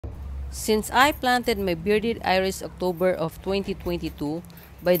Since I planted my bearded iris October of 2022,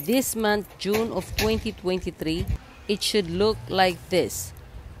 by this month June of 2023, it should look like this,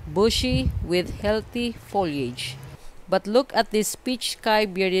 bushy with healthy foliage. But look at this peach sky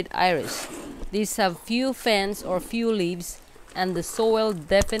bearded iris. These have few fans or few leaves, and the soil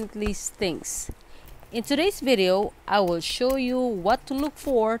definitely stinks. In today's video, I will show you what to look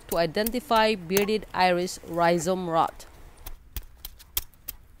for to identify bearded iris rhizome rot.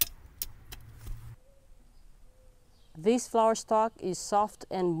 This flower stalk is soft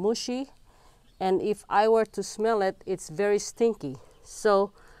and mushy, and if I were to smell it, it's very stinky.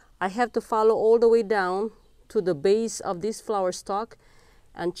 So I have to follow all the way down to the base of this flower stalk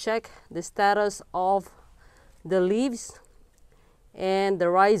and check the status of the leaves and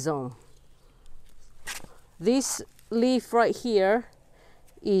the rhizome. This leaf right here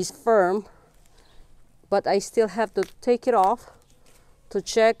is firm, but I still have to take it off to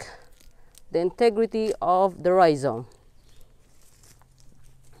check the integrity of the rhizome.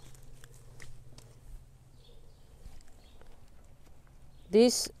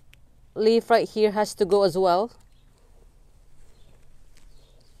 This leaf right here has to go as well.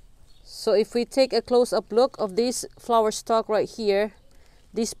 So if we take a close-up look of this flower stalk right here,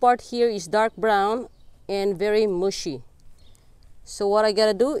 this part here is dark brown and very mushy. So what I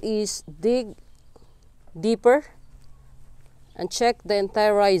gotta do is dig deeper and check the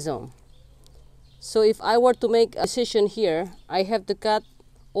entire rhizome. So if I were to make a decision here, I have to cut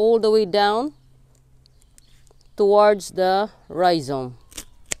all the way down towards the rhizome.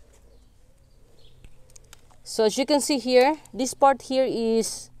 So as you can see here, this part here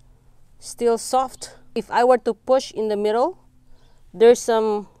is still soft. If I were to push in the middle, there's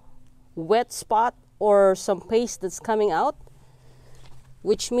some wet spot or some paste that's coming out,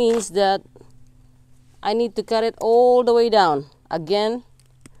 which means that I need to cut it all the way down again.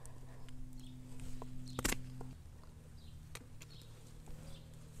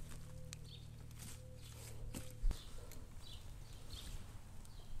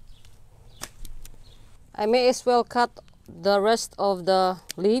 I may as well cut the rest of the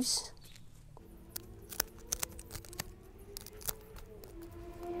leaves.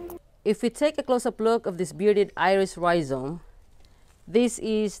 If we take a close-up look of this bearded iris rhizome, this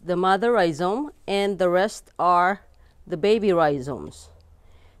is the mother rhizome and the rest are the baby rhizomes.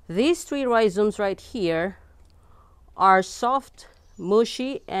 These three rhizomes right here are soft,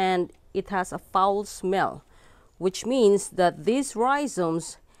 mushy, and it has a foul smell, which means that these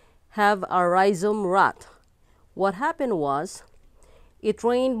rhizomes have a rhizome rot. What happened was, it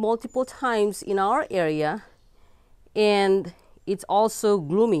rained multiple times in our area and it's also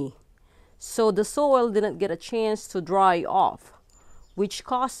gloomy. So the soil didn't get a chance to dry off, which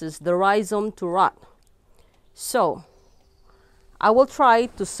causes the rhizome to rot. So I will try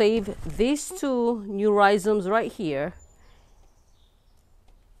to save these two new rhizomes right here.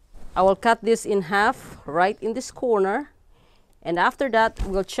 I will cut this in half right in this corner. And after that,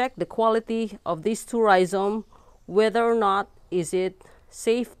 we'll check the quality of these two rhizomes, whether or not is it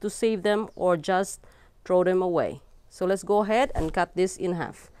safe to save them or just throw them away. So let's go ahead and cut this in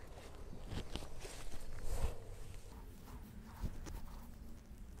half.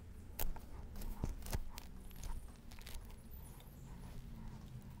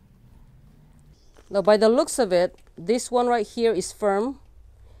 Now by the looks of it, this one right here is firm,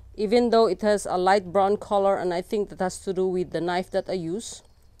 even though it has a light brown color, and I think that has to do with the knife that I use.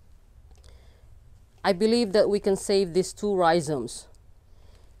 I believe that we can save these two rhizomes.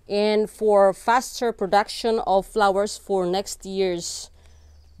 And for faster production of flowers for next year's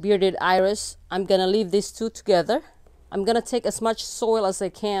bearded iris, I'm gonna leave these two together. I'm gonna take as much soil as I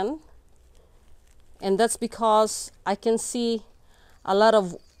can, and that's because I can see a lot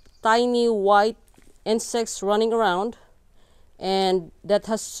of tiny white insects running around, and that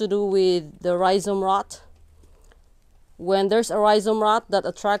has to do with the rhizome rot. When there's a rhizome rot, that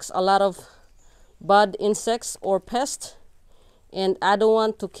attracts a lot of bud insects or pests, and I don't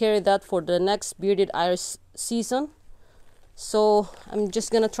want to carry that for the next bearded iris season. So I'm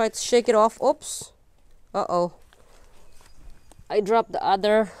just gonna try to shake it off. Oops, I dropped the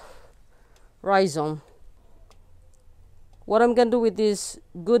other rhizome. What I'm gonna do with these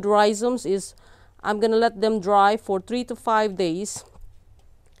good rhizomes is I'm gonna let them dry for 3 to 5 days,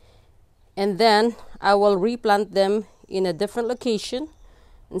 and then I will replant them in a different location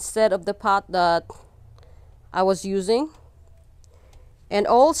instead of the pot that I was using. And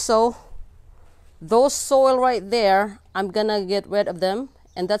also, those soil right there, I'm gonna get rid of them,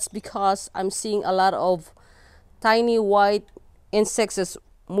 and that's because I'm seeing a lot of tiny white insects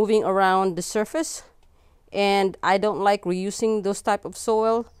moving around the surface, and I don't like reusing those type of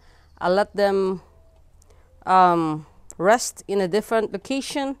soil. I'll let them rest in a different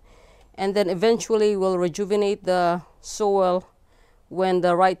location, and then eventually we'll rejuvenate the soil when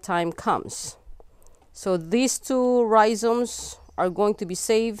the right time comes. So these two rhizomes are going to be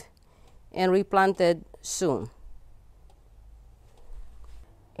saved and replanted soon.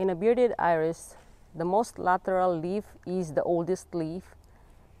 In a bearded iris, the most lateral leaf is the oldest leaf,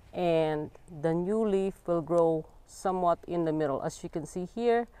 and the new leaf will grow somewhat in the middle. As you can see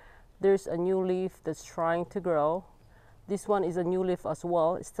here, there's a new leaf that's trying to grow. This one is a new leaf as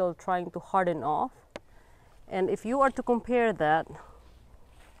well. It's still trying to harden off. And if you are to compare that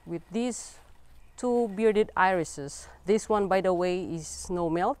with these two bearded irises, this one, by the way, is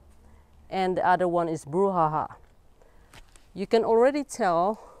snowmelt, and the other one is brouhaha. You can already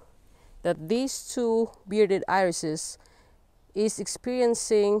tell that these two bearded irises is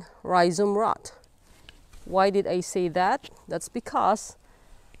experiencing rhizome rot. Why did I say that? That's because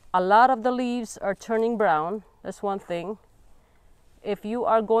a lot of the leaves are turning brown. That's one thing. If you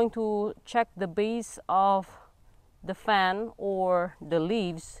are going to check the base of the fan or the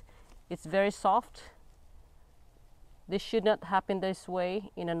leaves, it's very soft. This should not happen this way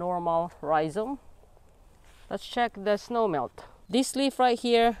in a normal rhizome. Let's check the snowmelt. This leaf right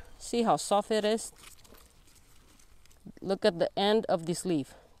here, see how soft it is? Look at the end of this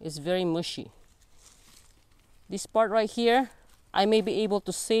leaf. It's very mushy. This part right here, I may be able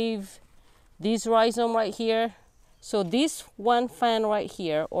to save this rhizome right here. So this one fan right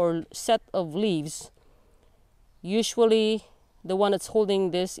here, or set of leaves, usually the one that's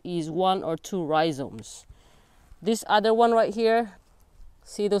holding this is 1 or 2 rhizomes. This other one right here,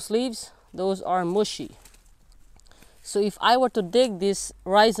 see those leaves? Those are mushy. So if I were to dig this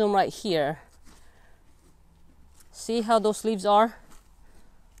rhizome right here, see how those leaves are?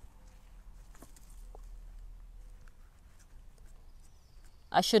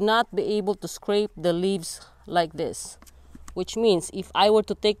 I should not be able to scrape the leaves like this, which means if I were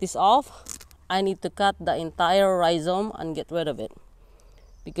to take this off, I need to cut the entire rhizome and get rid of it,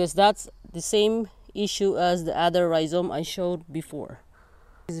 because that's the same issue as the other rhizome I showed before.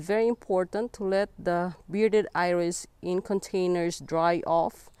 It's very important to let the bearded iris in containers dry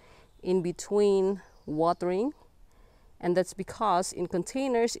off in between watering, and that's because in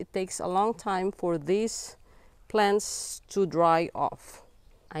containers it takes a long time for these plants to dry off.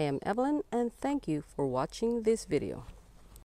 I am Evelyn, and thank you for watching this video.